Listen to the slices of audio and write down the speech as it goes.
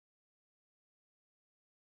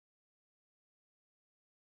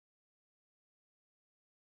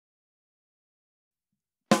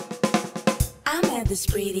I met this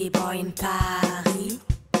pretty boy in Paris.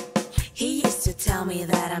 He used to tell me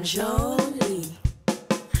that I'm jolie.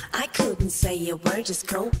 I couldn't say a word, just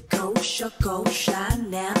Coco, Choco,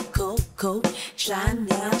 Chanel, Coco,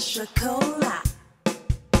 Chanel, Chocolat.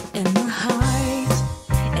 In my heart,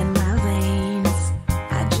 in my veins,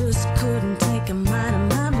 I just couldn't take him out of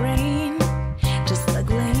my brain. Just a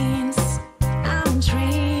glance, I'm in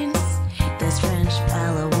trance. This French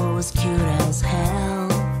fella was cute as hell.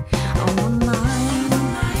 On my mind,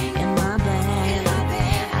 in my bed,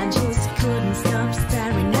 I just couldn't stop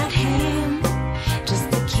staring at him. Just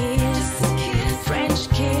a kiss, French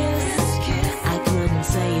kiss. I couldn't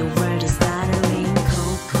say a word, just stuttering.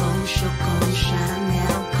 Coco, Choco,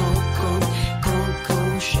 Chanel, Coco, Coco,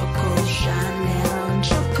 Choco, Chanel, and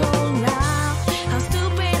Chocolat. How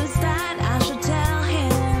stupid is that? I should tell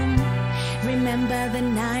him. Remember the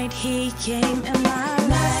night he came in my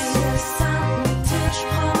life. Je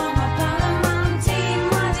prends ma part la main,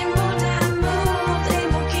 dis-moi des mots d'amour, des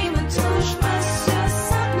mots qui me touchent, monsieur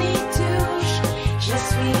Saint-Denis touche, je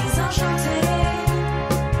suis enchantée.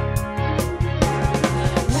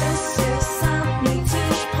 Monsieur Saint-Denis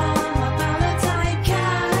touche, prends ma part la taille,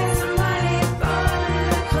 caresse-moi l'épaule,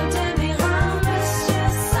 le creux de mes reins, monsieur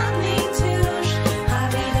Saint-Denis touche,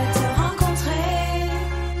 ravi de te rencontrer.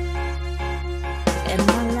 In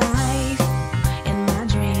my life, in my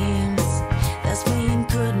dreams, this pain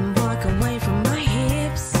couldn't walk away from my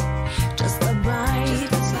hips. Just a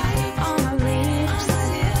bite on my lips.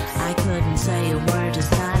 I couldn't say a word, just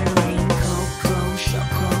stuttering. Coco,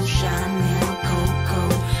 Choco, Chanel, Coco,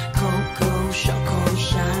 Coco, Choco,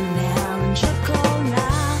 Chanel, and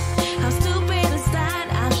Chocolat. How stupid is that?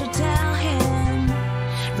 I should tell him.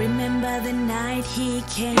 Remember the night he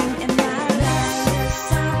came in my life.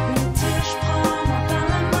 Je prends ma part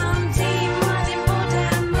la main, dis-moi des mots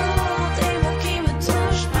d'amour, des mots qui me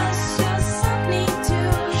touchent, monsieur Saint-Denis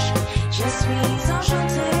touche, je suis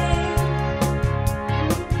enchantée.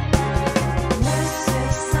 Monsieur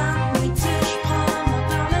Saint-Denis touche, prends ma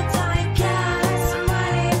part la taille, caresse-moi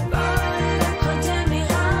l'épaule, le creux de mes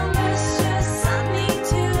reins, monsieur Saint-Denis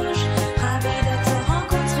touche, ravi de te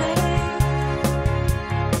rencontrer.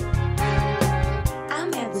 I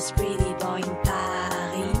met this pretty boy in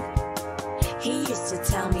Paris. He used to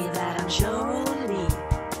tell me that I'm jolie.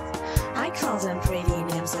 I called him pretty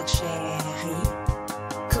names like Chérie,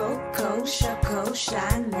 Coco, Choco,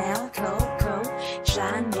 Chanel, Coco,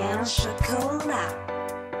 Chanel, Chocolat.